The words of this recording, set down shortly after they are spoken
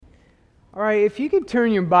All right, if you could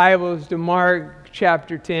turn your Bibles to Mark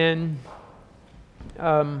chapter 10.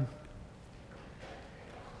 I'm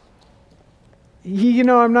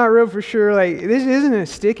not real for sure, this isn't a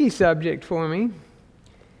sticky subject for me,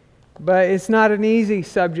 but it's not an easy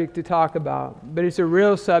subject to talk about, but it's a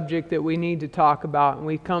real subject that we need to talk about, and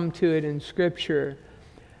we come to it in Scripture.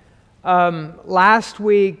 Last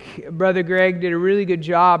week, Brother Greg did a really good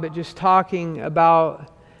job at just talking about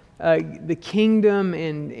the kingdom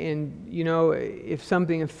and if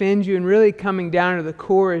something offends you, and really coming down to the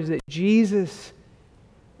core is that Jesus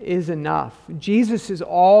is enough. Jesus is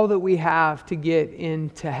all that we have to get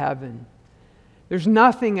into heaven. There's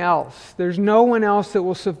nothing else. There's no one else that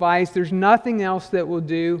will suffice. There's nothing else that will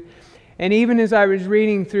do. And even as I was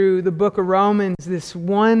reading through the book of Romans, this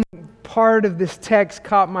one part of this text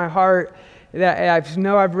caught my heart that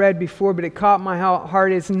I've read before, but it caught my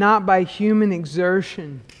heart. It's not by human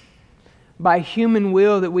exertion, by human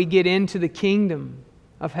will, that we get into the kingdom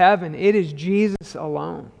of heaven. It is Jesus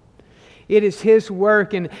alone. It is His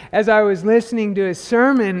work. And as I was listening to His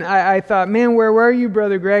sermon, I thought, man, where were you,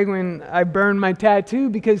 Brother Greg, when I burned my tattoo?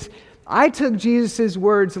 Because I took Jesus'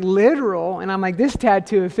 words literal, and I'm like, this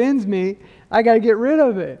tattoo offends me. I got to get rid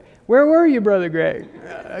of it. Where were you, Brother Greg?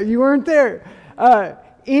 You weren't there.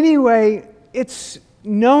 Anyway, it's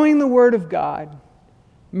knowing the Word of God,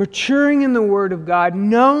 maturing in the Word of God,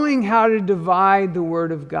 knowing how to divide the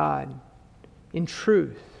Word of God in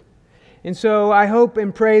truth. And so I hope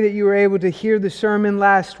and pray that you were able to hear the sermon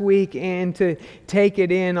last week and to take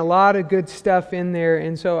it in. A lot of good stuff in there,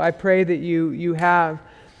 and so I pray that you have.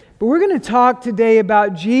 But we're going to talk today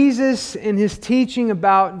about Jesus and His teaching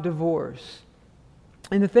about divorce.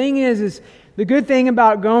 And the thing is the good thing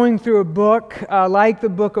about going through a book like the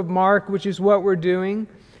book of Mark, which is what we're doing,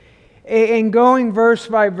 and going verse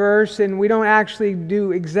by verse, and we don't actually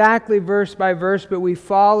do exactly verse by verse, but we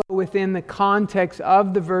follow within the context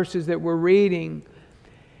of the verses that we're reading.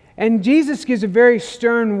 And Jesus gives a very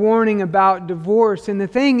stern warning about divorce. And the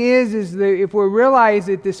thing is that if we realize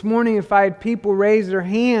it this morning, if I had people raise their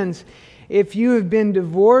hands, if you have been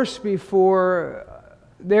divorced before,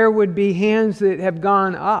 there would be hands that have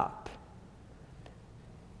gone up.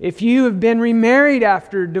 If you have been remarried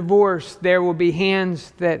after divorce, there will be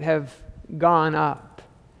hands that have gone up.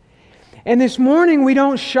 And this morning, we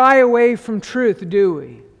don't shy away from truth, do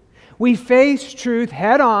we? We face truth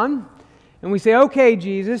head on, and we say, okay,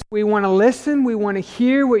 Jesus, we want to listen, we want to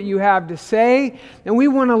hear what you have to say, and we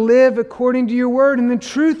want to live according to your word. And the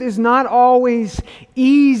truth is not always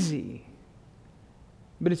easy,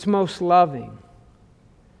 but it's most loving.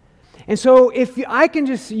 And so if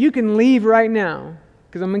you can leave right now,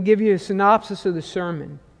 because I'm going to give you a synopsis of the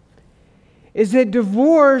sermon, is that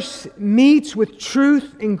divorce meets with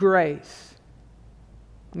truth and grace.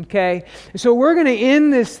 Okay? So we're going to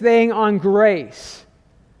end this thing on grace.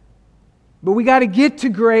 But we got to get to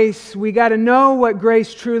grace. We got to know what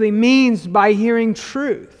grace truly means by hearing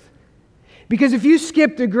truth. Because if you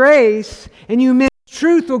skip to grace and you miss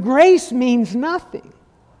truth, well, grace means nothing.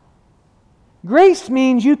 Grace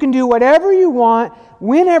means you can do whatever you want,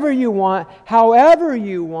 whenever you want, however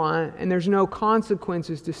you want, and there's no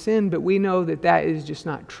consequences to sin, but we know that that is just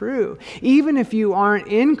not true. Even if you aren't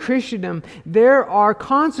in Christendom, there are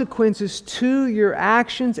consequences to your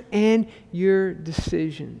actions and your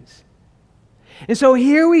decisions. And so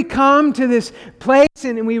here we come to this place,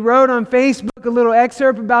 and we wrote on Facebook a little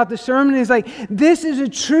excerpt about the sermon. It's like, this is a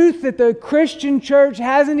truth that the Christian church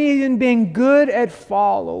hasn't even been good at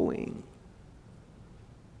following.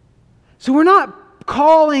 So we're not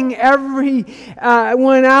calling everyone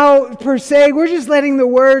out per se. We're just letting the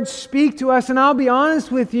Word speak to us. And I'll be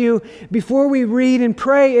honest with you, before we read and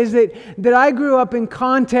pray, is that I grew up in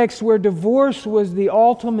context where divorce was the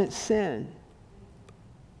ultimate sin.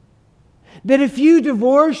 That if you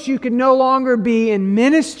divorced, you could no longer be in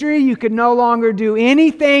ministry, you could no longer do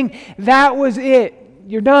anything. That was it.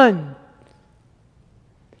 You're done.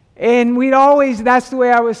 And that's the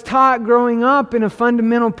way I was taught growing up in a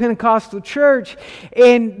fundamental Pentecostal church.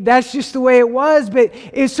 And that's just the way it was. But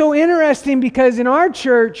it's so interesting because in our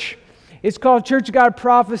church, it's called Church of God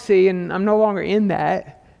Prophecy, and I'm no longer in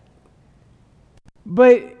that.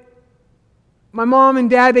 But my mom and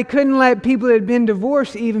dad, they couldn't let people that had been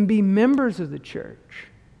divorced even be members of the church.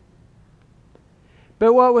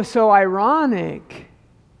 But what was so ironic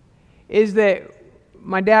is that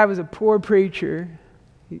my dad was a poor preacher,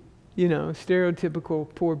 stereotypical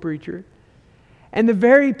poor preacher. And the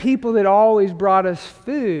very people that always brought us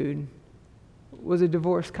food was a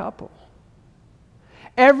divorced couple.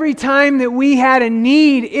 Every time that we had a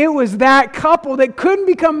need, it was that couple that couldn't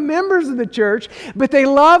become members of the church, but they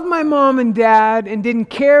loved my mom and dad and didn't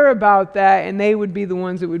care about that, and they would be the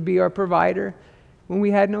ones that would be our provider when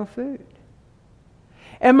we had no food.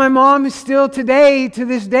 And my mom is still to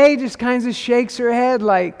this day, just kind of shakes her head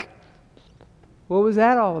like, what was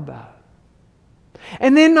that all about?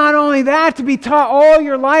 And then not only that, to be taught all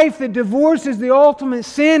your life that divorce is the ultimate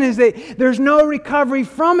sin, is that there's no recovery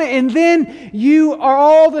from it, and then you are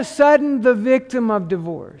all of a sudden the victim of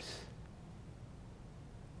divorce.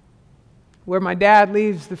 Where my dad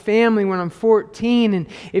leaves the family when I'm 14, and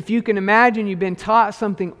if you can imagine, you've been taught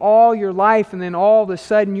something all your life, and then all of a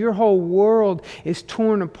sudden your whole world is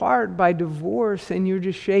torn apart by divorce, and you're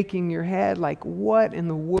just shaking your head like, what in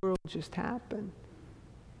the world just happened?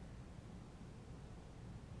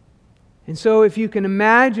 And so if you can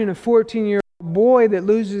imagine a 14-year-old boy that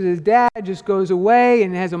loses his dad, just goes away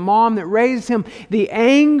and has a mom that raised him, the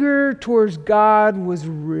anger towards God was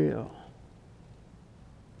real.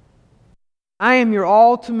 I am your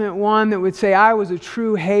ultimate one that would say I was a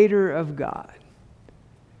true hater of God.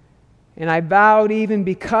 And I vowed even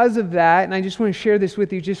because of that, and I just want to share this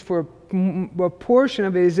with you just for a portion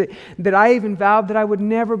of it, is that I even vowed that I would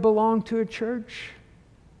never belong to a church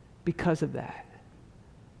because of that.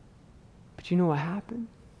 But you know what happened?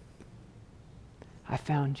 I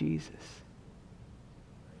found Jesus.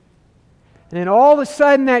 And then all of a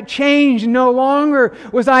sudden that changed. No longer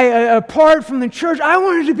was I apart from the church. I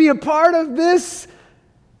wanted to be a part of this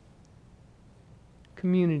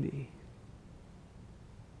community.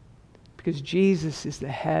 Because Jesus is the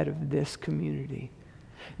head of this community.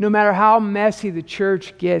 No matter how messy the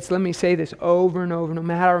church gets, let me say this over and over, no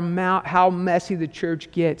matter how messy the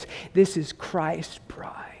church gets, this is Christ's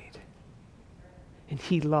bride. And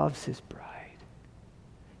He loves His bride.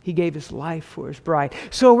 He gave His life for His bride.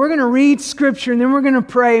 So we're going to read Scripture and then we're going to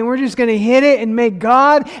pray and we're just going to hit it and may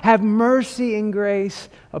God have mercy and grace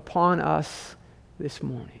upon us this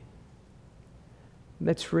morning.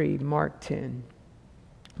 Let's read Mark 10,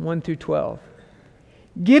 1 through 12.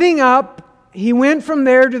 Getting up, He went from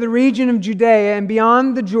there to the region of Judea and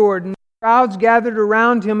beyond the Jordan. Crowds gathered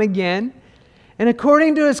around Him again, and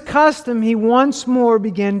according to His custom, He once more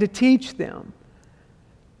began to teach them.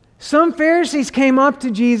 Some Pharisees came up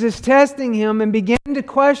to Jesus, testing Him, and began to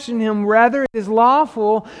question Him whether it is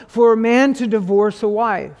lawful for a man to divorce a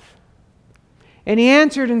wife. And He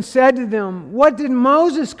answered and said to them, "What did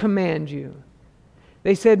Moses command you?"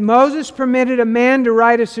 They said, "Moses permitted a man to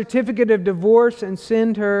write a certificate of divorce and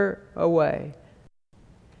send her away."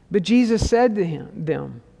 But Jesus said to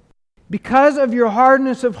them, "Because of your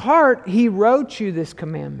hardness of heart, He wrote you this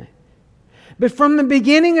commandment. But from the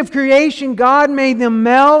beginning of creation, God made them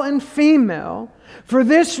male and female. For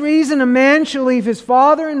this reason, a man shall leave his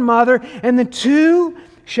father and mother, and the two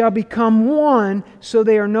shall become one, so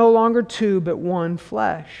they are no longer two, but one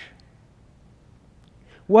flesh.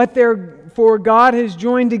 What therefore God has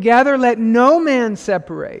joined together, let no man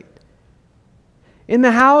separate." In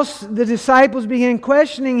the house, the disciples began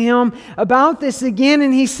questioning Him about this again,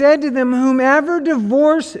 and He said to them, Whoever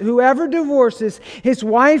divorces his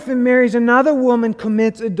wife and marries another woman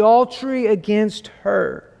commits adultery against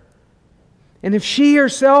her. And if she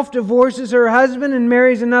herself divorces her husband and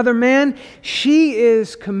marries another man, she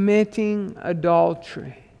is committing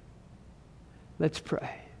adultery. Let's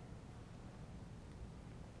pray.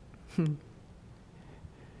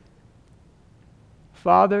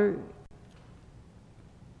 Father,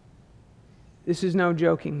 this is no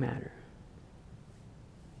joking matter.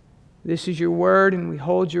 This is Your word, and we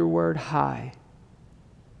hold Your word high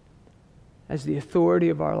as the authority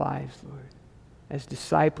of our lives, Lord, as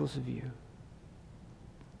disciples of You.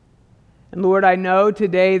 And Lord, I know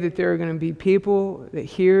today that there are going to be people that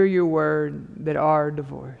hear Your word that are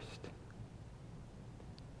divorced.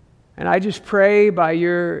 And I just pray by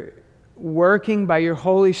Your working, by Your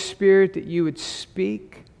Holy Spirit, that You would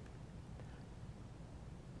speak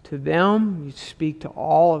to them, You speak to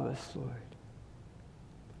all of us, Lord.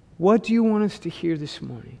 What do You want us to hear this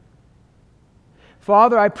morning?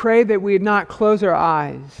 Father, I pray that we would not close our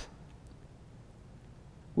eyes.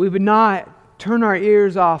 We would not turn our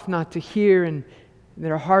ears off not to hear, and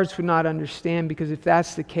that our hearts would not understand, because if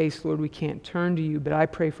that's the case, Lord, we can't turn to You. But I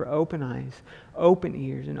pray for open eyes, open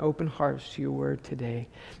ears, and open hearts to Your word today.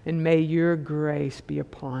 And may Your grace be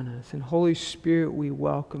upon us. And Holy Spirit, we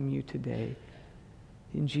welcome You today.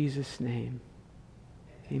 In Jesus' name,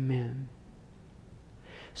 amen.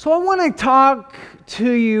 So I want to talk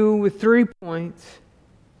to you with 3 points.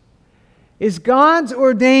 Is God's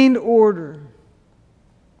ordained order.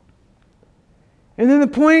 And then the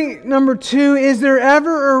point number 2, is there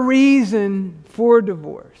ever a reason for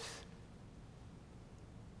divorce?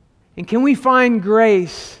 And can we find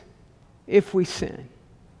grace if we sin?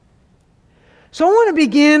 So I want to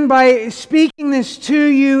begin by speaking this to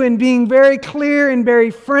you and being very clear and very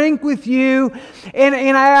frank with you. And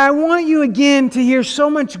I want you again to hear so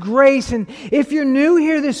much grace. And if you're new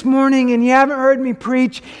here this morning and you haven't heard me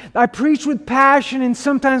preach, I preach with passion. And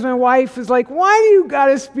sometimes my wife is like, why do you got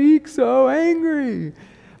to speak so angry?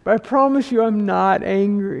 But I promise you I'm not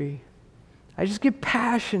angry. I just get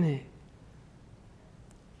passionate.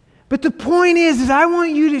 But the point is I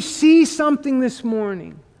want you to see something this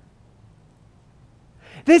morning.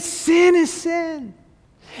 That sin is sin.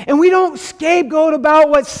 And we don't scapegoat about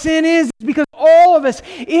what sin is because all of us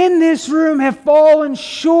in this room have fallen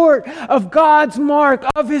short of God's mark,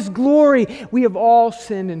 of His glory. We have all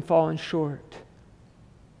sinned and fallen short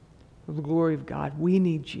of the glory of God. We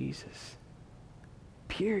need Jesus.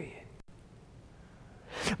 Period.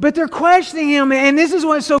 But they're questioning Him, and this is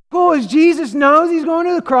what's so cool, is Jesus knows He's going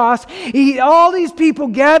to the cross. All these people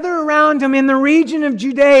gather around Him in the region of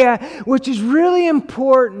Judea, which is really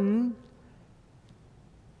important.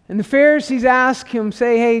 And the Pharisees ask Him,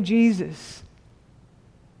 say, hey, Jesus,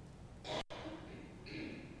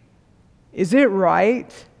 is it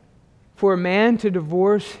right for a man to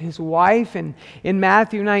divorce his wife? And in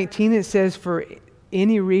Matthew 19 it says, for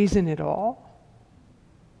any reason at all?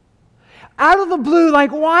 Out of the blue,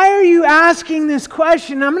 like, why are you asking this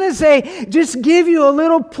question? I'm going to say, just give you a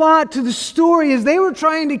little plot to the story, as they were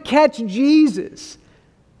trying to catch Jesus.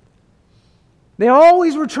 They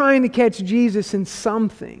always were trying to catch Jesus in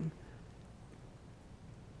something.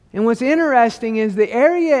 And what's interesting is the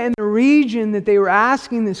area and the region that they were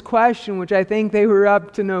asking this question, which I think they were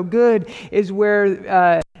up to no good, is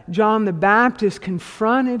where John the Baptist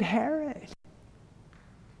confronted Herod.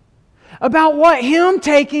 About what? Him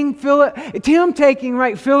taking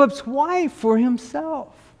Philip's wife for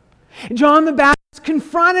himself. John the Baptist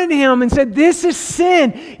confronted him and said, this is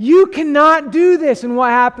sin. You cannot do this. And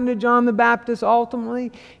what happened to John the Baptist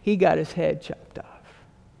ultimately? He got his head chopped off.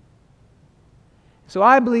 So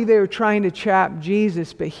I believe they were trying to trap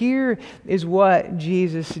Jesus, but here is what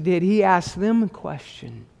Jesus did. He asked them a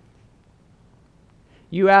question.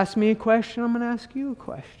 You ask me a question, I'm going to ask you a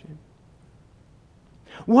question.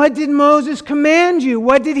 What did Moses command you?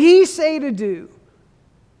 What did he say to do?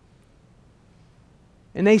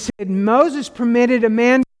 And they said, Moses permitted a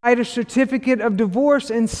man to write a certificate of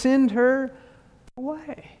divorce and send her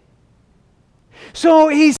away. So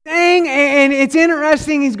he's saying, and it's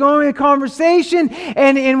interesting, he's going in a conversation,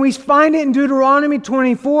 and we find it in Deuteronomy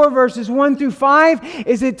 24, verses 1 through 5,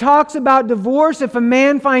 is it talks about divorce. If a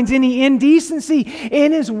man finds any indecency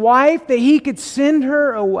in his wife, that he could send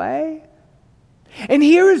her away. And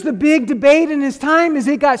here is the big debate in his time, is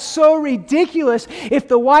it got so ridiculous, if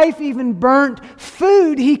the wife even burnt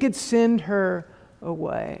food, he could send her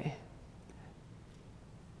away.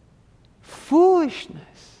 Foolishness.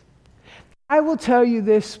 I will tell you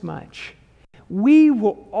this much. We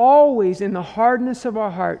will always, in the hardness of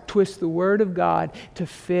our heart, twist the Word of God to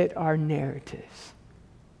fit our narratives.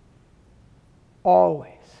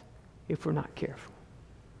 Always, if we're not careful.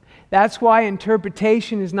 That's why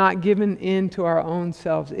interpretation is not given in to our own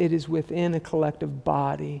selves. It is within a collective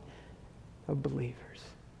body of believers.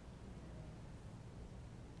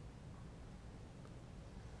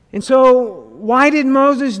 And so, why did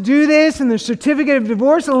Moses do this in the certificate of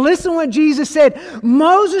divorce? And listen to what Jesus said.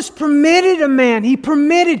 Moses permitted a man.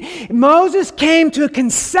 Moses came to a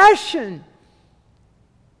concession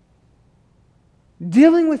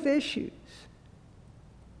dealing with issues.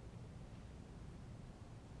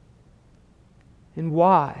 And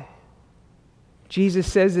why?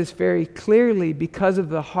 Jesus says this very clearly, because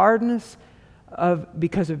of your hardness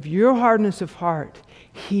of heart,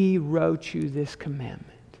 He wrote you this commandment.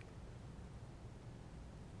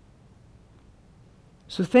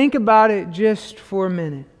 So think about it just for a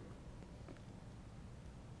minute.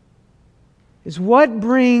 Is what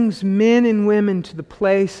brings men and women to the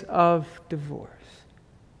place of divorce?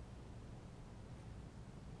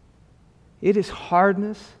 It is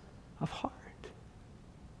hardness of heart.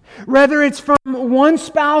 Whether it's from one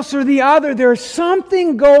spouse or the other, there's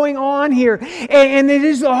something going on here. And it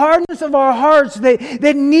is the hardness of our hearts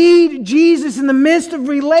that need Jesus in the midst of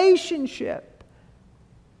relationship.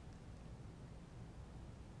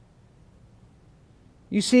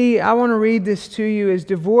 You see, I want to read this to you, as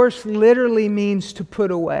divorce literally means to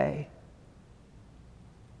put away.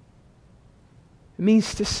 It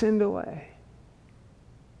means to send away.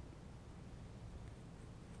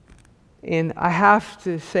 And I have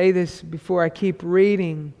to say this before I keep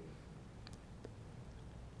reading.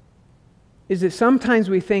 is that sometimes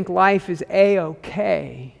we think life is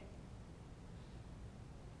A-okay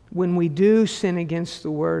when we do sin against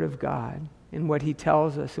the Word of God and what He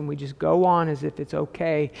tells us, and we just go on as if it's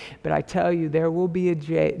okay. But I tell you, there will be a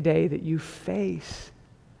day that you face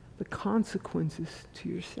the consequences to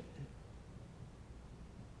your sin.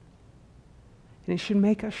 And it should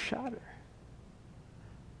make us shudder.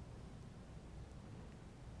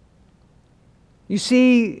 You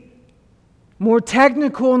see, more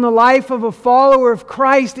technical in the life of a follower of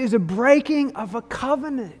Christ is a breaking of a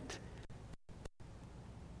covenant.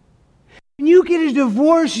 When you get a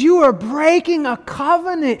divorce, you are breaking a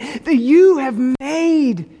covenant that you have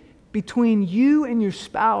made between you and your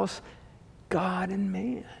spouse, God and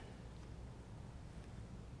man.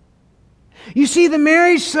 You see, the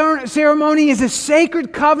marriage ceremony is a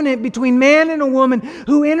sacred covenant between man and a woman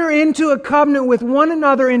who enter into a covenant with one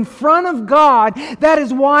another in front of God. That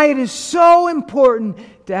is why it is so important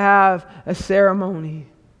to have a ceremony.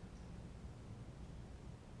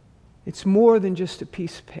 It's more than just a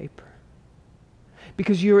piece of paper.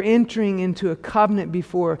 Because you're entering into a covenant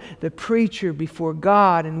before the preacher, before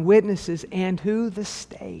God and witnesses, and who? The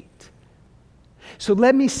state. So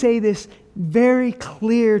let me say this very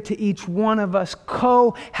clear to each one of us.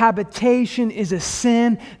 Cohabitation is a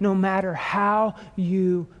sin no matter how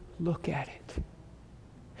you look at it.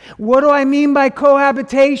 What do I mean by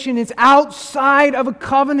cohabitation? It's outside of a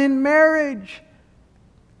covenant marriage.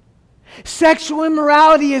 Sexual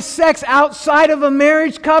immorality is sex outside of a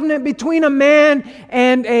marriage covenant between a man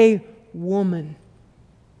and a woman.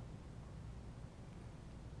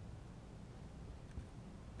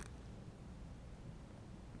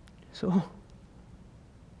 So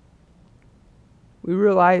we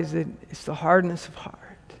realize that it's the hardness of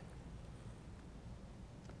heart.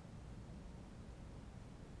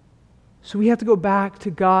 So we have to go back to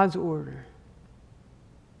God's order.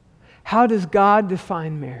 How does God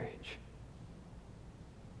define marriage?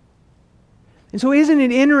 And so isn't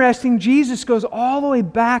it interesting? Jesus goes all the way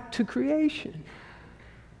back to creation.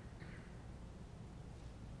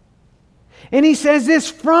 And He says this,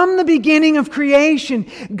 from the beginning of creation,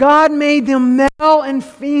 God made them male and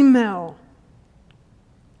female.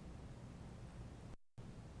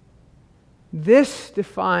 This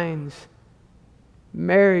defines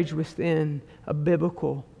marriage within a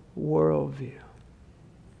biblical worldview.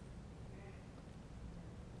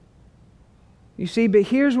 You see, but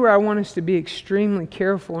here's where I want us to be extremely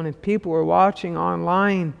careful. And if people are watching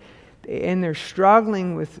online and they're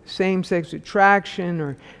struggling with same-sex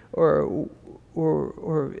attraction or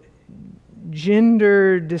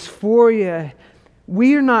gender dysphoria,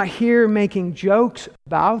 we are not here making jokes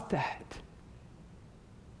about that.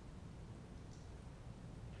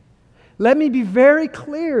 Let me be very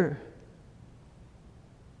clear.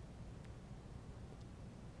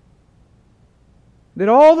 That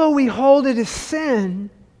although we hold it as sin,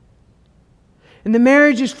 and the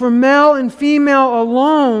marriage is for male and female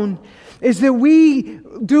alone, is that we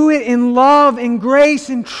do it in love and grace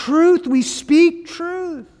and truth. We speak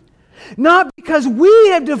truth. Not because we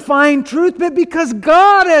have defined truth, but because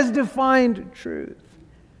God has defined truth.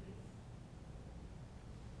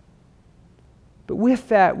 But with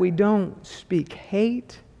that, we don't speak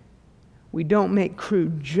hate. We don't make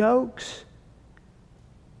crude jokes.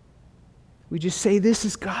 We just say, this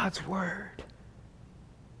is God's Word.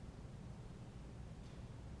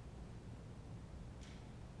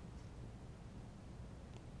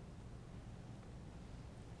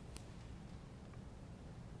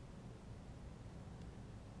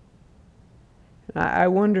 I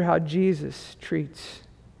wonder how Jesus treats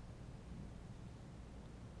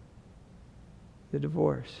the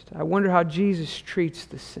divorced. I wonder how Jesus treats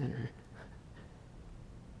the sinner.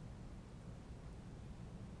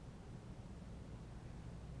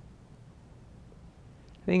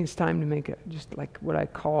 I think it's time to make just like what I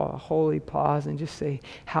call a holy pause and just say,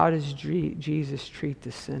 how does Jesus treat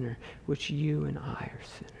the sinner, which you and I are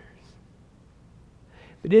sinners?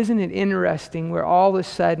 But isn't it interesting where all of a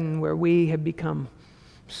sudden where we have become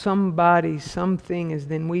somebody, something, is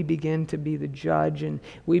then we begin to be the judge and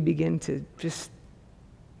we begin to just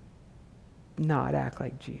not act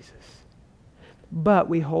like Jesus. But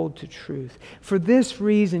we hold to truth. For this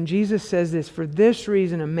reason, Jesus says this, for this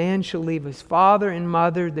reason a man shall leave his father and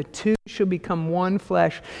mother, the two shall become one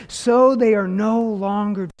flesh. So they are no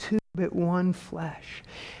longer two, but one flesh.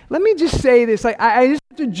 Let me just say this. I just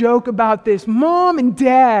have to joke about this. Mom and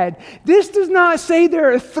Dad, this does not say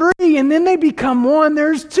there are three and then they become one.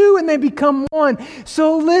 There's two and they become one.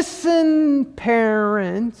 So listen,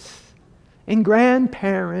 parents and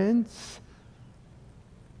grandparents.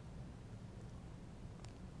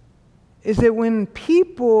 is that when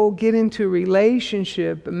people get into a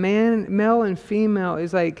relationship, male and female,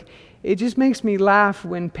 is like, it just makes me laugh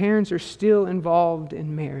when parents are still involved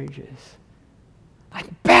in marriages.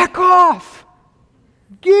 Like, back off!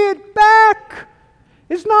 Get back!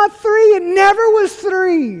 It's not 3. It never was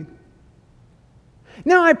 3.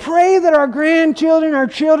 Now, I pray that our grandchildren, our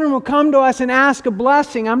children will come to us and ask a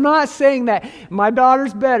blessing. I'm not saying that my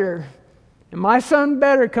daughter's better and my son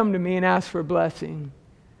better come to me and ask for a blessing,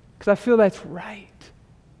 because I feel that's right.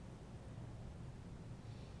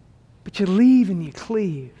 But you leave and you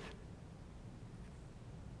cleave.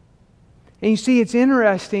 And you see, it's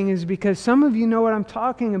interesting is because some of you know what I'm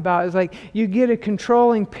talking about. It's like you get a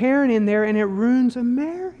controlling parent in there and it ruins a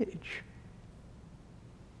marriage.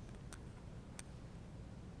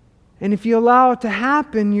 And if you allow it to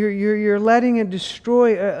happen, you're letting it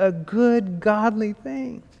destroy a good, godly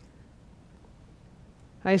thing.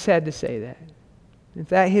 I just had to say that. If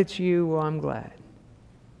that hits you, well, I'm glad.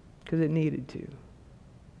 Because it needed to.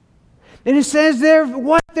 And it says there,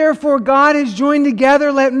 what therefore God has joined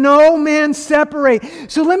together, let no man separate.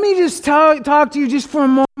 So let me just talk to you just for a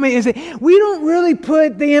moment. Is that we don't really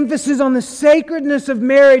put the emphasis on the sacredness of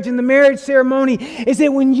marriage and the marriage ceremony. Is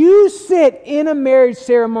that when you sit in a marriage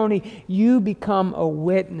ceremony, you become a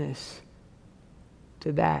witness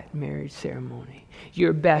to that marriage ceremony.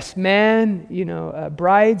 Your best man, a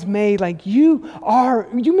bridesmaid, like you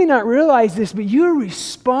may not realize this, but you're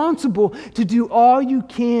responsible to do all you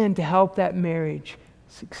can to help that marriage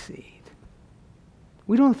succeed.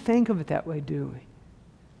 We don't think of it that way, do we?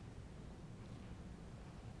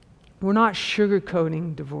 We're not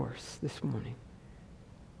sugarcoating divorce this morning.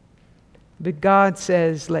 But God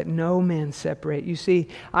says, let no man separate. You see,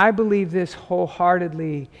 I believe this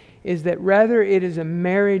wholeheartedly, is that whether it is a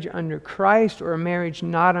marriage under Christ or a marriage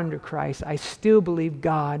not under Christ, I still believe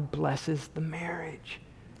God blesses the marriage.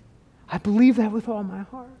 I believe that with all my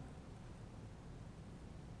heart.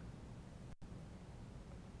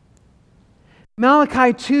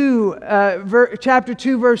 Malachi 2, chapter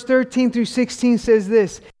 2, verse 13 through 16 says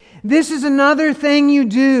this. This is another thing you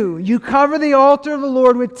do. You cover the altar of the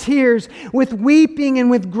Lord with tears, with weeping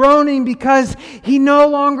and with groaning, because He no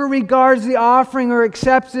longer regards the offering or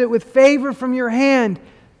accepts it with favor from your hand.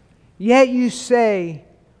 Yet you say,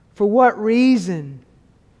 for what reason?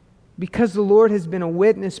 Because the Lord has been a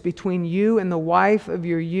witness between you and the wife of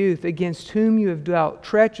your youth, against whom you have dealt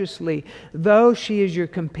treacherously, though she is your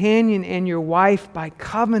companion and your wife by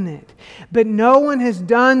covenant. But no one has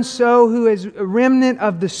done so who is a remnant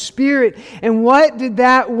of the Spirit. And what did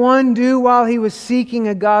that one do while he was seeking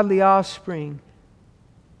a godly offspring?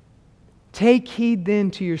 Take heed then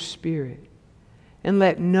to your spirit, and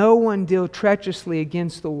let no one deal treacherously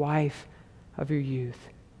against the wife of your youth.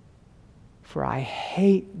 For I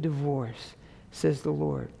hate divorce, says the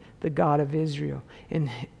Lord, the God of Israel,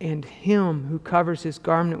 and him who covers his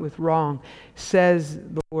garment with wrong, says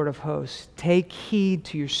the Lord of hosts. Take heed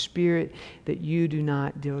to your spirit that you do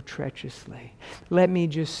not deal treacherously. Let me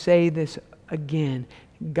just say this again.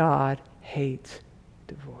 God hates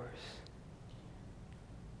divorce.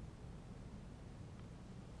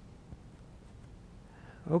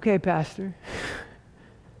 Okay, Pastor.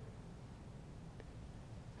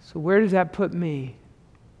 So where does that put me?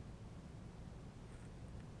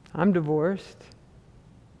 I'm divorced.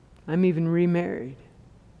 I'm even remarried.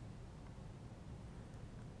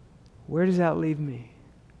 Where does that leave me?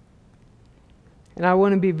 And I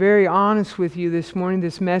want to be very honest with you this morning.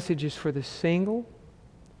 This message is for the single,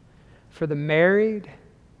 for the married,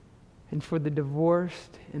 and for the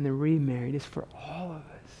divorced and the remarried. It's for all of us.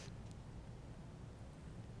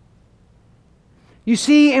 You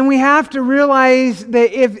see, and we have to realize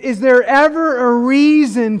that is there ever a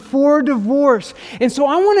reason for divorce? And so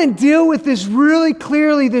I want to deal with this really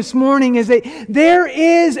clearly this morning, is that there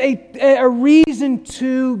is a reason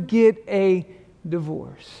to get a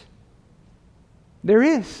divorce. There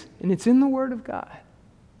is, and it's in the Word of God.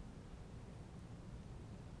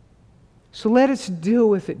 So let us deal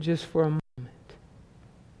with it just for a moment.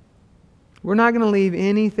 We're not going to leave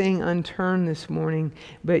anything unturned this morning,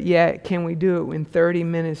 but yet, can we do it in 30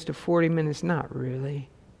 minutes to 40 minutes? Not really.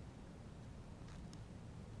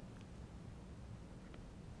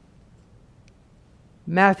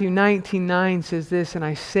 Matthew 19:9 says this, and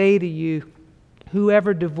I say to you,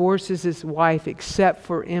 whoever divorces his wife except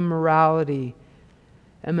for immorality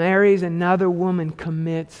and marries another woman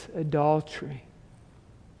commits adultery.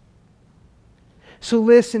 So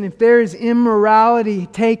listen, if there is immorality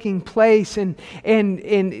taking place, and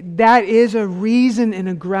that is a reason and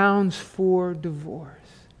a grounds for divorce.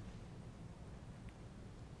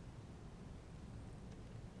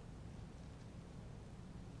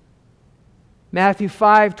 Matthew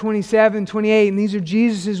 5:27-28, and these are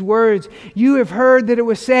Jesus' words. You have heard that it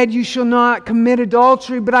was said, you shall not commit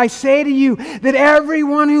adultery, but I say to you that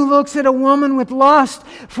everyone who looks at a woman with lust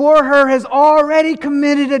for her has already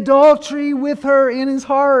committed adultery with her in his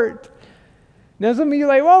heart. Now some of you are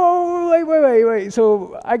like, whoa, wait.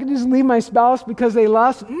 So I can just leave my spouse because they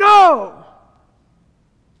lust? No!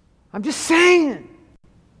 I'm just saying.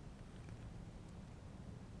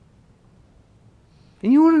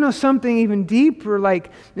 And you want to know something even deeper,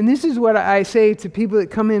 and this is what I say to people that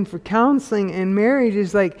come in for counseling and marriage,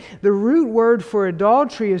 is the root word for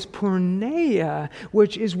adultery is porneia,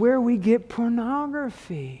 which is where we get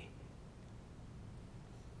pornography.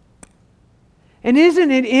 And isn't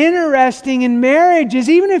it interesting in marriages,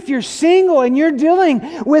 even if you're single and you're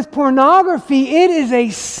dealing with pornography, it is a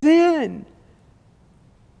sin.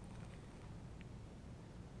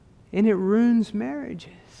 And it ruins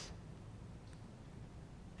marriages.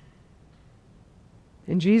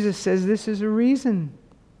 And Jesus says this is a reason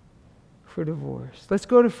for divorce. Let's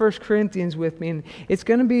go to 1 Corinthians with me. And it's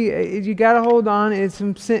going to be, you got to hold on. It's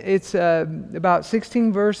about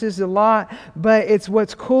 16 verses, a lot. But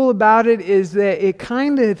what's cool about it is that it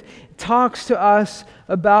kind of talks to us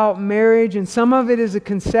about marriage. And some of it is a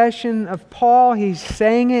concession of Paul. He's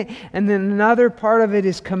saying it. And then another part of it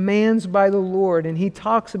is commands by the Lord. And he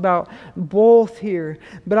talks about both here.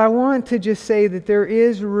 But I want to just say that there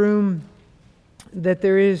is room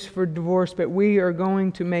for divorce, but we are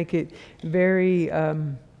going to make it very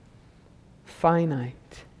finite.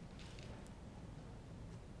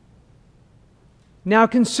 Now,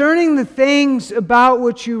 concerning the things about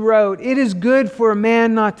which you wrote, it is good for a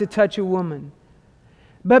man not to touch a woman.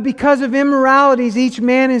 But because of immoralities, each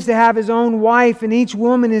man is to have his own wife, and each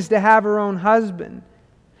woman is to have her own husband.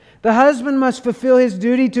 The husband must fulfill his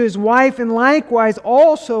duty to his wife, and likewise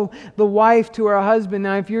also the wife to her husband.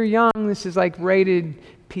 Now, if you're young, this is rated,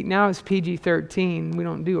 now it's PG-13. We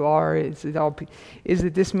don't do R. Is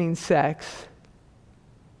that this means sex.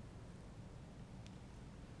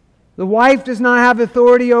 The wife does not have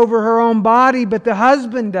authority over her own body, but the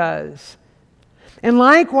husband does. And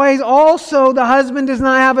likewise also the husband does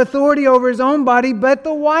not have authority over his own body, but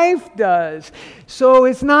the wife does. So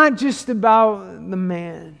it's not just about the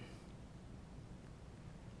man.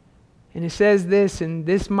 And it says this, and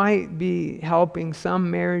this might be helping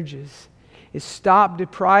some marriages, is stop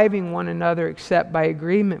depriving one another except by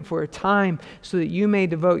agreement for a time, so that you may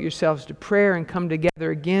devote yourselves to prayer and come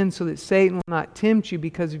together again, so that Satan will not tempt you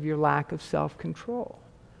because of your lack of self-control.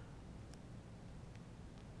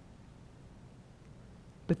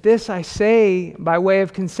 But this I say by way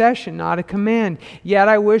of concession, not a command. Yet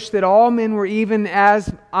I wish that all men were even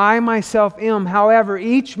as I myself am. However,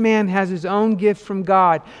 each man has his own gift from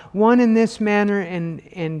God, one in this manner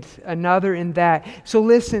and another in that. So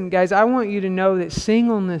listen, guys, I want you to know that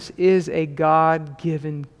singleness is a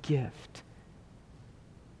God-given gift.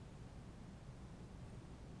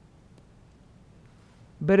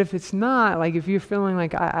 But if it's not, if you're feeling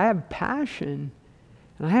like I have passion,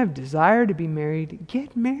 and I have desire to be married,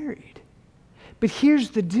 get married. But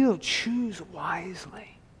here's the deal, choose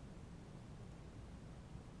wisely.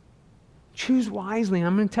 Choose wisely. And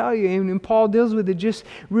I'm going to tell you, and Paul deals with it,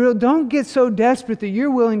 don't get so desperate that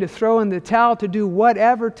you're willing to throw in the towel to do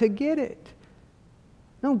whatever to get it.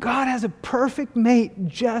 No, God has a perfect mate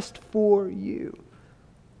just for you.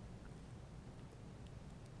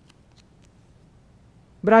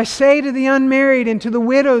 But I say to the unmarried and to the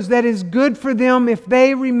widows that it is good for them if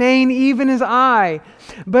they remain even as I.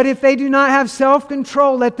 But if they do not have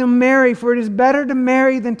self-control, let them marry, for it is better to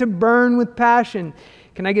marry than to burn with passion.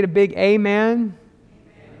 Can I get a big amen?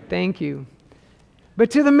 Thank you.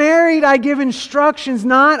 But to the married I give instructions,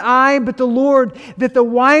 not I, but the Lord, that the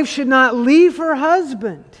wife should not leave her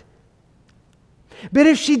husband. But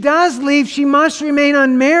if she does leave, she must remain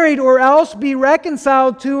unmarried or else be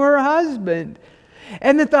reconciled to her husband.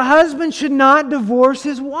 And that the husband should not divorce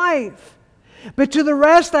his wife. But to the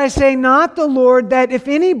rest I say, not the Lord, that if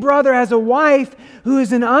any brother has a wife who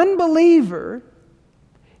is an unbeliever,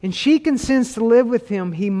 and she consents to live with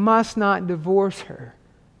him, he must not divorce her.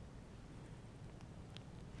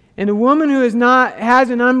 And a woman who has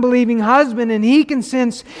an unbelieving husband, and he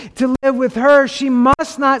consents to live with her, she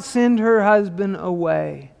must not send her husband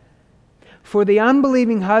away. For the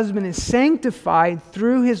unbelieving husband is sanctified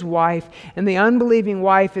through his wife, and the unbelieving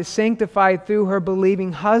wife is sanctified through her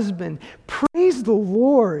believing husband. Praise the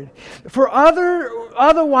Lord. For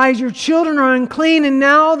otherwise your children are unclean, and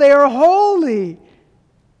now they are holy.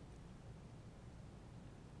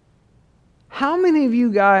 How many of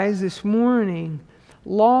you guys this morning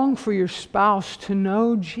long for your spouse to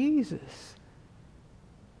know Jesus?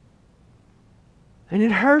 And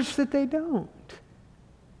it hurts that they don't.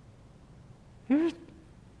 There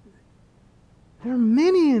are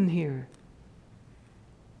many in here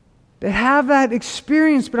that have that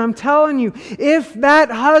experience, but I'm telling you, if that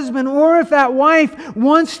husband or if that wife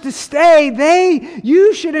wants to stay,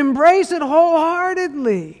 you should embrace it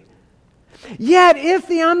wholeheartedly. Yet, if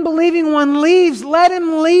the unbelieving one leaves, let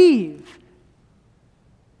him leave.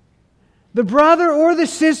 The brother or the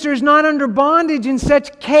sister is not under bondage in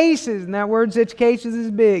such cases, and that word such cases is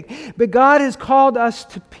big, but God has called us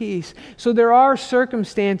to peace. So there are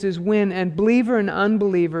circumstances when a believer and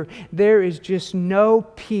unbeliever, there is just no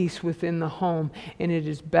peace within the home, and it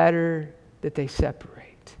is better that they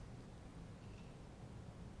separate.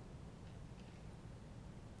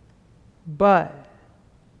 But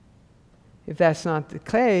if that's not the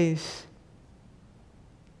case,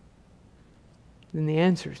 then the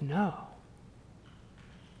answer is no.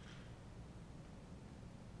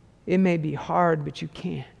 It may be hard, but you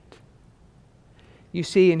can't. You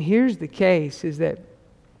see, and here's the case, is that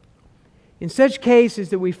in such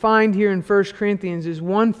cases that we find here in 1 Corinthians is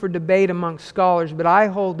one for debate amongst scholars, but I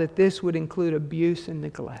hold that this would include abuse and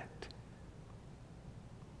neglect.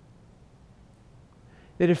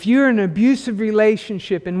 That if you're in an abusive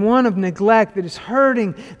relationship and one of neglect that is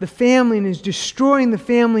hurting the family and is destroying the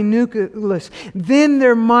family nucleus, then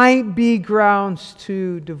there might be grounds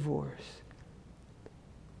to divorce.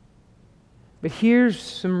 But here's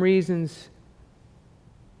some reasons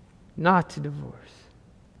not to divorce.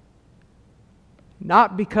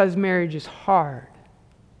 Not because marriage is hard.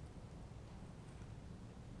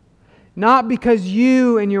 Not because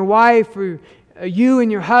you and your wife or you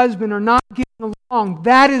and your husband are not getting along.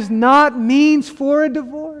 That is not means for a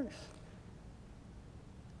divorce.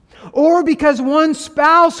 Or because one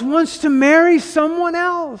spouse wants to marry someone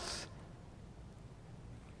else.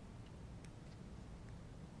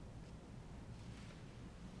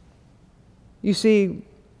 You see,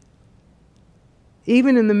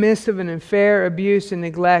 even in the midst of an affair, abuse, and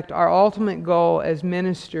neglect, our ultimate goal as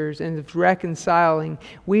ministers and as reconciling,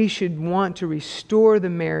 we should want to restore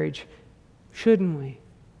the marriage, shouldn't we?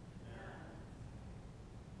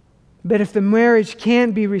 But if the marriage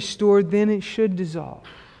can't be restored, then it should dissolve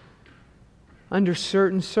under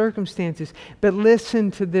certain circumstances. But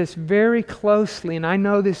listen to this very closely, and I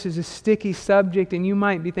know this is a sticky subject, and you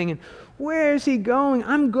might be thinking, where is he going?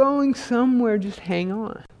 I'm going somewhere. Just hang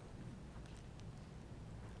on.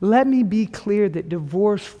 Let me be clear that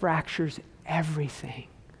divorce fractures everything.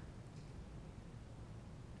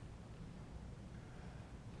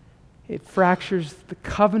 It fractures the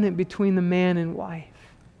covenant between the man and wife.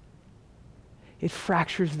 It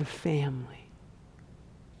fractures the family.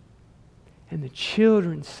 And the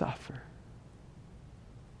children suffer.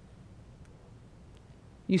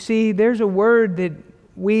 You see, there's a word that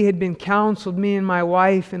we had been counseled, me and my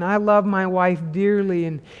wife, and I love my wife dearly,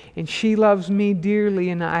 and she loves me dearly,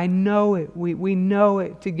 and I know it. We know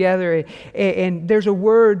it together. And there's a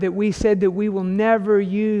word that we said that we will never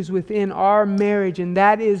use within our marriage, and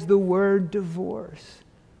that is the word divorce.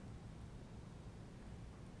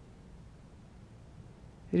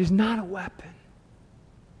 It is not a weapon.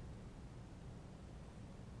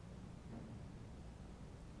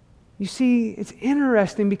 You see, it's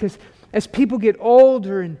interesting because as people get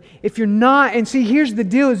older, and if you're not, and see, here's the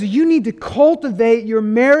deal, is you need to cultivate your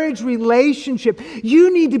marriage relationship.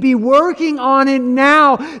 You need to be working on it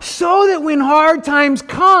now so that when hard times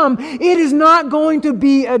come, it is not going to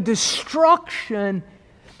be a destruction.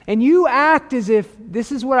 And you act as if,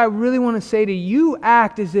 this is what I really want to say to you, you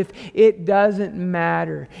act as if it doesn't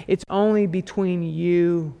matter. It's only between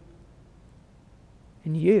you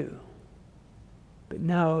and you. But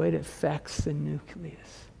no, it affects the nucleus.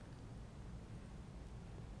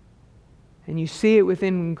 And you see it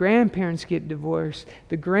within when grandparents get divorced.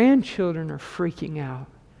 The grandchildren are freaking out.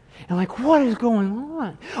 And like, what is going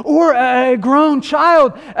on? Or a grown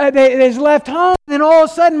child that is left home, and then all of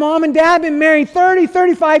a sudden mom and dad have been married 30,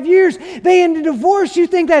 35 years. They end a divorce. You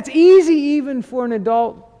think that's easy even for an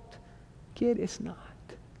adult kid? It's not.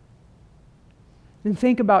 Then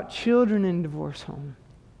think about children in divorce home.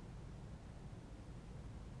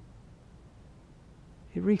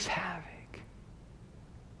 It wreaks havoc.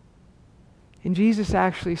 And Jesus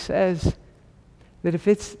actually says that if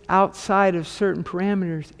it's outside of certain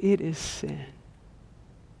parameters, it is sin.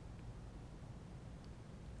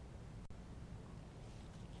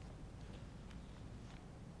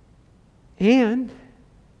 And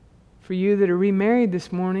for you that are remarried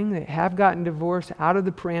this morning, that have gotten divorced out of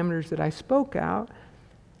the parameters that I spoke out,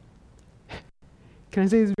 Can I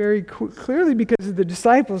say this very clearly? Because the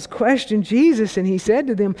disciples questioned Jesus, and he said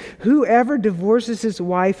to them, "Whoever divorces his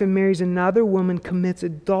wife and marries another woman commits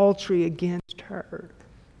adultery against her.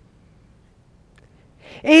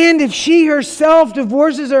 And if she herself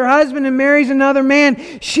divorces her husband and marries another man,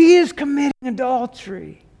 she is committing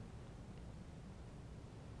adultery."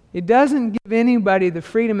 It doesn't give anybody the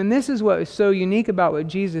freedom, and this is what is so unique about what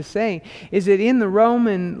Jesus is saying, is that in the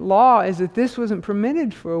Roman law is that this wasn't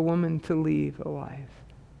permitted for a woman to leave a wife.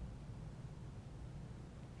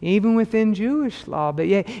 Even within Jewish law. But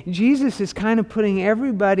yet Jesus is kind of putting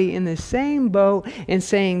everybody in the same boat and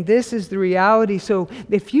saying this is the reality. So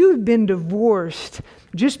if you've been divorced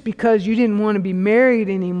just because you didn't want to be married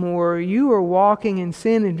anymore, you were walking in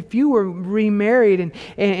sin. And if you were remarried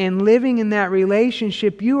and living in that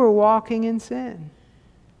relationship, you were walking in sin.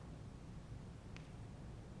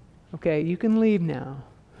 Okay, you can leave now.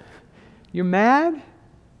 You're mad?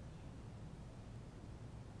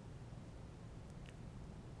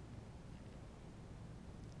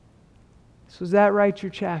 So does that write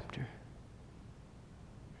your chapter?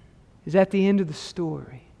 Is that the end of the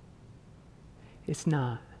story? It's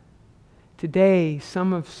not. Today,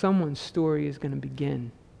 someone's story is going to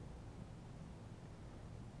begin.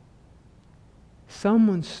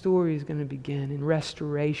 Someone's story is going to begin, and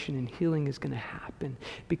restoration and healing is going to happen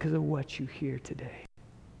because of what you hear today.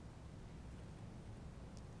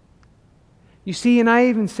 You see, and I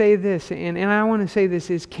even say this, and I want to say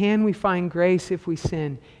this, is can we find grace if we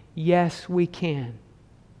sin? Yes, we can.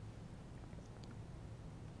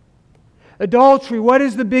 Adultery, what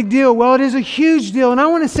is the big deal? Well, it is a huge deal. And I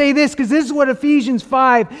want to say this because this is what Ephesians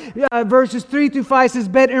 5, verses 3 through 5 says,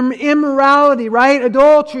 but immorality, right?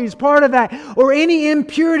 Adultery is part of that. Or any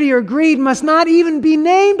impurity or greed must not even be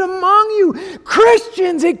named among you.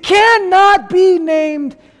 Christians, it cannot be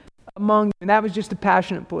named among you. And that was just a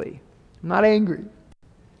passionate plea. I'm not angry.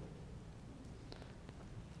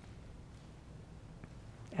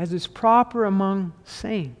 As is proper among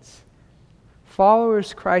saints,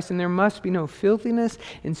 followers of Christ, and there must be no filthiness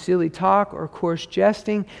and silly talk or coarse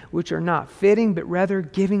jesting, which are not fitting, but rather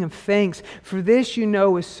giving of thanks. For this you know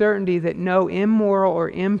with certainty that no immoral or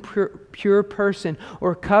impure person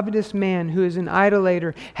or covetous man who is an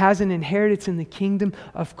idolater has an inheritance in the kingdom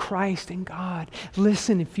of Christ and God.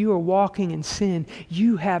 Listen, if you are walking in sin,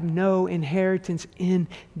 you have no inheritance in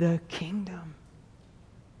the kingdom.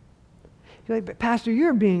 You're like, but Pastor,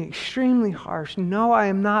 you're being extremely harsh. No, I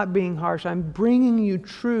am not being harsh. I'm bringing you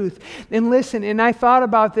truth. And listen, and I thought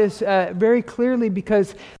about this very clearly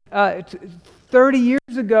because 30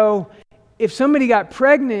 years ago, if somebody got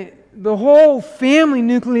pregnant, the whole family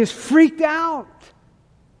nucleus freaked out.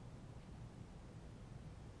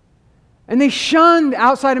 And they shunned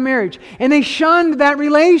outside of marriage. And they shunned that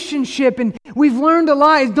relationship. And we've learned a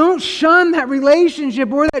lot. Don't shun that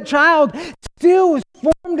relationship or that child still was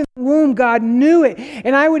formed in the womb. God knew it.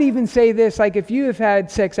 And I would even say this, like if you have had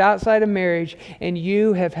sex outside of marriage and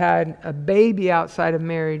you have had a baby outside of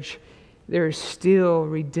marriage, there is still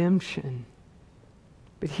redemption.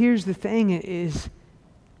 But here's the thing is,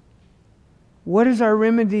 what is our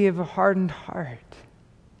remedy of a hardened heart?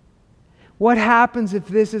 What happens if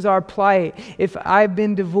this is our plight? If I've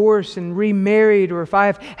been divorced and remarried, or if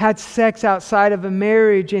I've had sex outside of a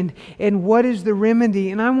marriage, and what is the remedy?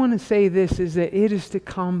 And I want to say this, is that it is to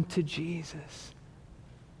come to Jesus.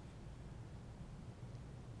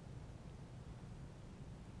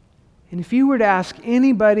 And if you were to ask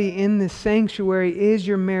anybody in this sanctuary, is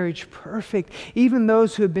your marriage perfect? Even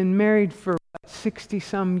those who have been married for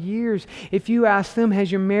 60-some years, if you ask them,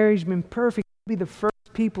 has your marriage been perfect? They'll be the first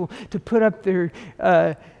people to put up their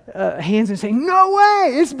hands and say, no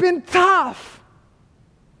way, it's been tough.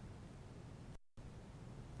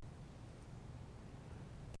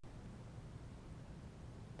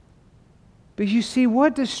 But you see,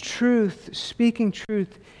 what does truth, speaking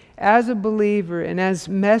truth, as a believer and as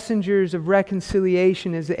messengers of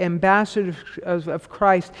reconciliation, as ambassadors of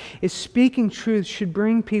Christ, is speaking truth should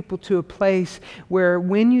bring people to a place where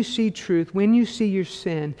when you see truth, when you see your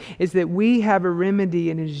sin, is that we have a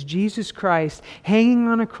remedy, and it is Jesus Christ hanging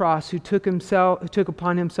on a cross who took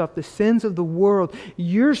upon himself the sins of the world,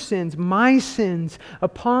 your sins, my sins,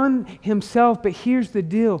 upon himself. But here's the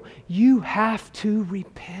deal, you have to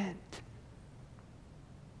repent.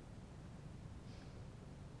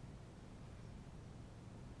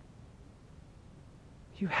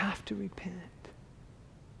 You have to repent.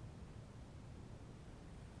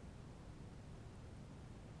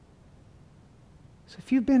 So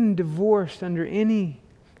if you've been divorced under any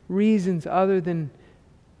reasons other than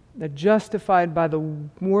that justified by the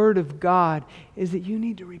Word of God, is that you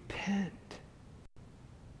need to repent.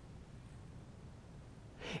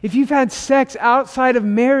 If you've had sex outside of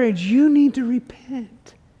marriage, you need to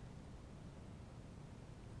repent.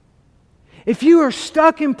 If you are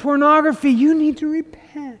stuck in pornography, you need to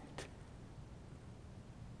repent.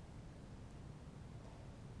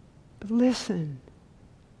 But listen,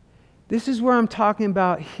 this is where I'm talking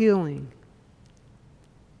about healing.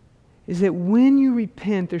 Is that when you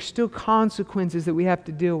repent, there's still consequences that we have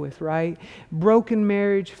to deal with, right? Broken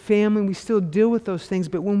marriage, family, we still deal with those things.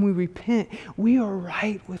 But when we repent, we are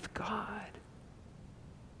right with God.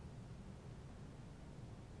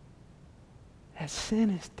 That sin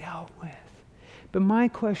is dealt with. But my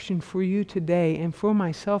question for you today and for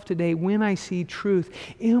myself today, when I see truth,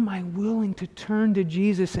 am I willing to turn to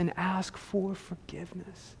Jesus and ask for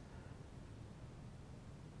forgiveness?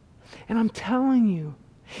 And I'm telling you,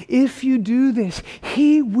 if you do this,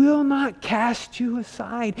 He will not cast you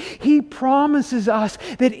aside. He promises us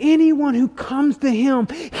that anyone who comes to Him,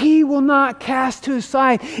 He will not cast you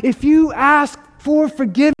aside. If you ask for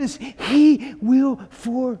forgiveness, He will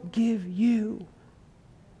forgive you.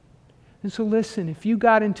 And so listen, if you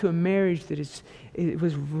got into a marriage that it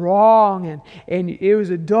was wrong and it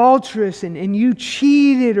was adulterous and you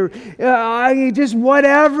cheated or just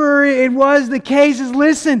whatever it was the case is,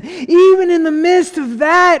 listen, even in the midst of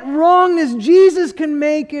that wrongness, Jesus can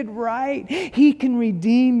make it right. He can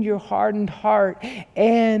redeem your hardened heart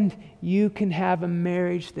and you can have a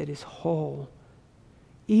marriage that is whole,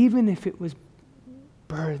 even if it was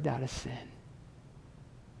birthed out of sin.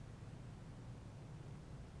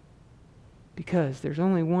 Because there's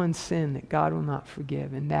only one sin that God will not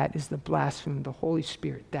forgive, and that is the blasphemy of the Holy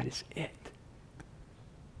Spirit. That is it.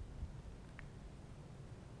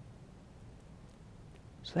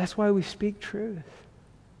 So that's why we speak truth.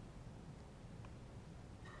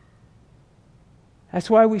 That's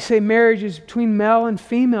why we say marriage is between male and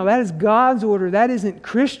female. That is God's order. That isn't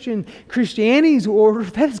Christianity's order.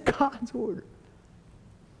 That is God's order.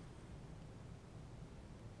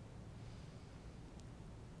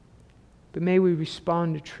 But may we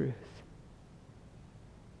respond to truth.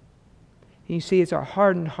 And you see, it's our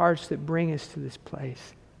hardened hearts that bring us to this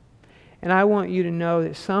place. And I want you to know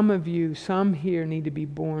that some here need to be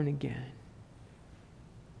born again.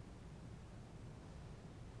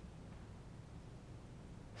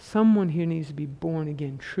 Someone here needs to be born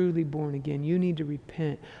again, truly born again. You need to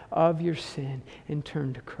repent of your sin and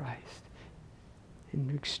turn to Christ.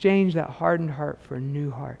 And exchange that hardened heart for a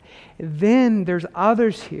new heart. And then there's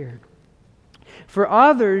others here. For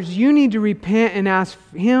others, you need to repent and ask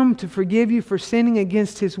Him to forgive you for sinning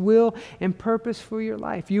against His will and purpose for your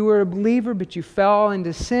life. You were a believer, but you fell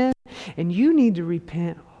into sin, and you need to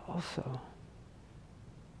repent also.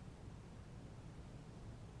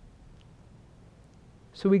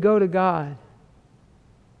 So we go to God.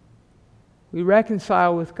 We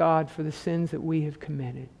reconcile with God for the sins that we have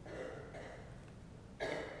committed.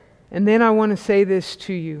 And then I want to say this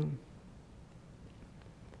to you,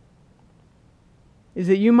 is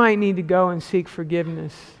that you might need to go and seek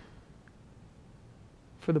forgiveness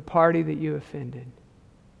for the party that you offended.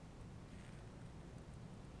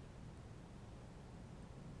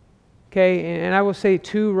 Okay, and I will say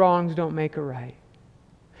 2 wrongs don't make a right.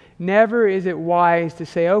 Never is it wise to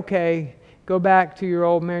say, okay, go back to your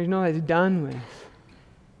old marriage. No, that's done with.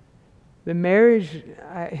 The marriage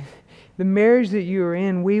that you are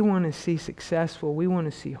in, we want to see successful. We want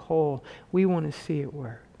to see whole. We want to see it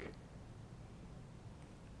work.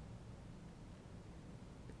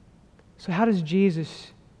 So how does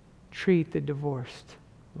Jesus treat the divorced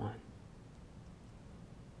one?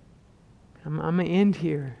 I'm going to end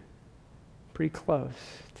here, pretty close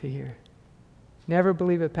to here. Never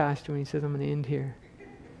believe a pastor when he says I'm going to end here.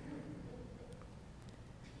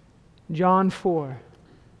 John 4,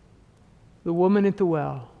 the woman at the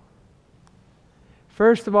well.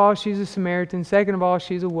 First of all, she's a Samaritan. Second of all,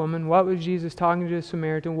 she's a woman. What was Jesus talking to a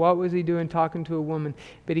Samaritan? What was He doing talking to a woman?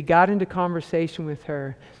 But He got into conversation with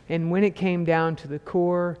her. And when it came down to the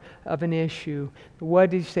core of an issue, what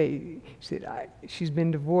did He say? He said, she's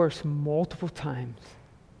been divorced multiple times.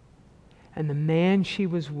 And the man she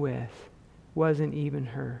was with wasn't even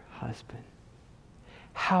her husband.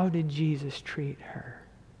 How did Jesus treat her?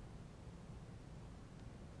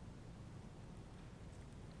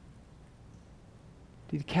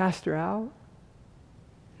 Did He cast her out?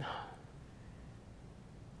 No.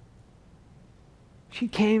 She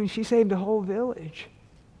came and she saved a whole village.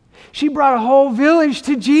 She brought a whole village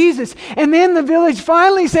to Jesus. And then the village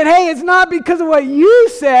finally said, hey, it's not because of what you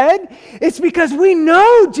said. It's because we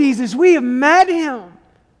know Jesus. We have met Him.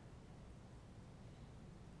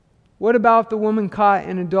 What about the woman caught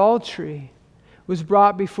in adultery was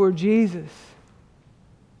brought before Jesus?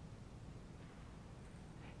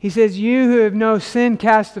 He says, you who have no sin,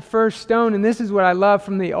 cast the first stone. And this is what I love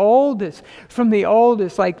from the oldest.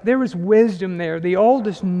 Like there was wisdom there. The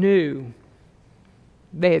oldest knew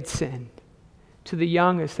they had sinned. To the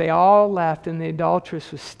youngest, they all left, and the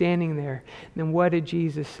adulteress was standing there. And then what did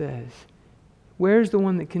Jesus say? Where's the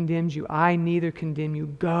one that condemns you? I neither condemn you.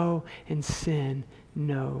 Go and sin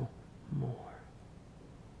no more.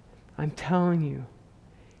 I'm telling you,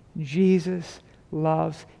 Jesus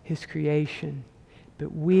loves His creation,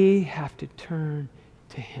 but we have to turn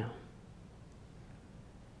to Him.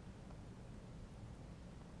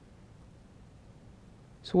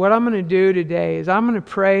 So what I'm going to do today is I'm going to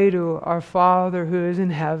pray to our Father who is in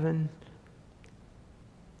heaven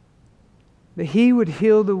that He would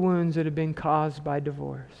heal the wounds that have been caused by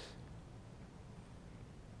divorce.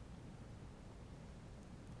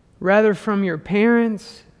 Rather from your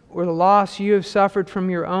parents or the loss you have suffered from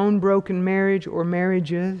your own broken marriage or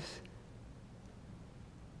marriages,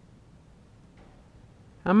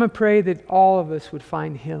 I'm going to pray that all of us would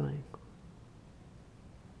find healing.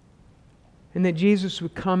 And that Jesus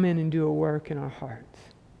would come in and do a work in our hearts.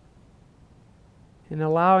 And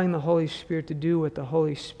allowing the Holy Spirit to do what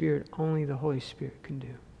only the Holy Spirit can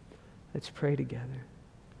do. Let's pray together.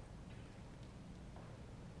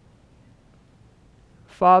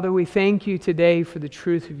 Father, we thank you today for the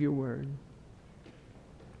truth of your word.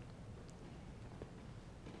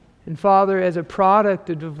 And Father, as a product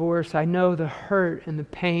of divorce, I know the hurt and the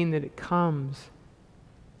pain that it comes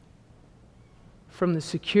from the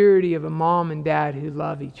security of a mom and dad who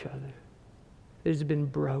love each other. It has been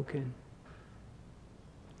broken.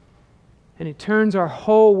 And it turns our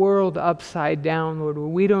whole world upside down, Lord, where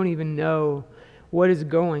we don't even know what is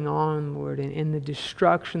going on, Lord, and the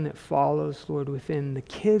destruction that follows, Lord, within the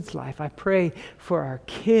kids' life. I pray for our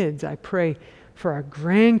kids. I pray for our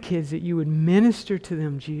grandkids that you would minister to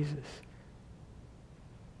them, Jesus,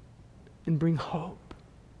 and bring hope.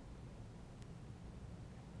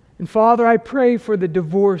 And Father, I pray for the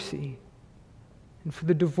divorcee and for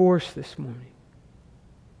the divorce this morning.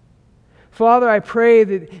 Father, I pray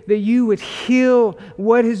that you would heal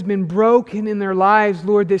what has been broken in their lives,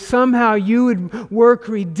 Lord, that somehow you would work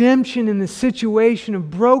redemption in the situation of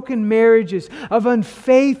broken marriages, of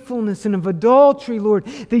unfaithfulness and of adultery, Lord,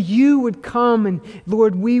 that you would come and,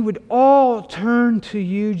 Lord, we would all turn to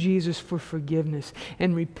you, Jesus, for forgiveness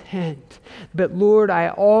and repent. But Lord, I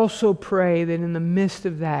also pray that in the midst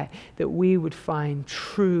of that we would find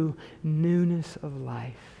true newness of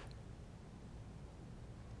life.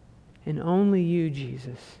 And only you,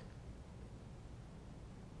 Jesus,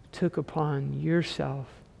 took upon yourself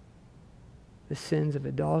the sins of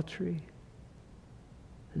adultery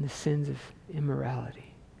and the sins of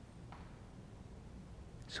immorality.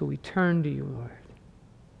 So we turn to you, Lord.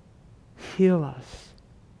 Heal us.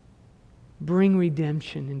 Bring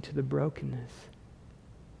redemption into the brokenness.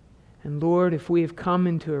 And Lord, if we have come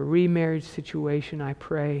into a remarriage situation, I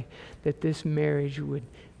pray that this marriage would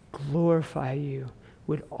glorify you,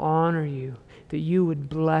 would honor you, that you would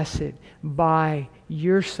bless it by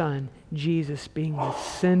your Son, Jesus, being the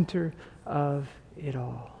center of it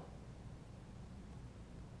all.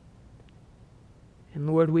 And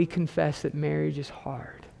Lord, we confess that marriage is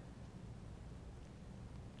hard.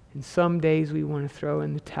 And some days we want to throw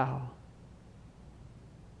in the towel.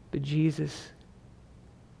 But Jesus,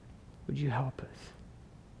 would you help us?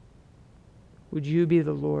 Would you be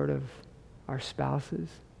the Lord of our spouses?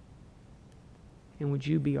 And would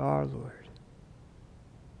you be our Lord?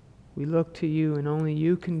 We look to you, and only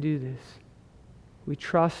you can do this. We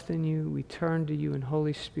trust in you. We turn to you, and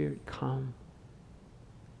Holy Spirit, come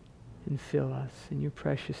and fill us. In your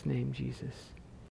precious name, Jesus.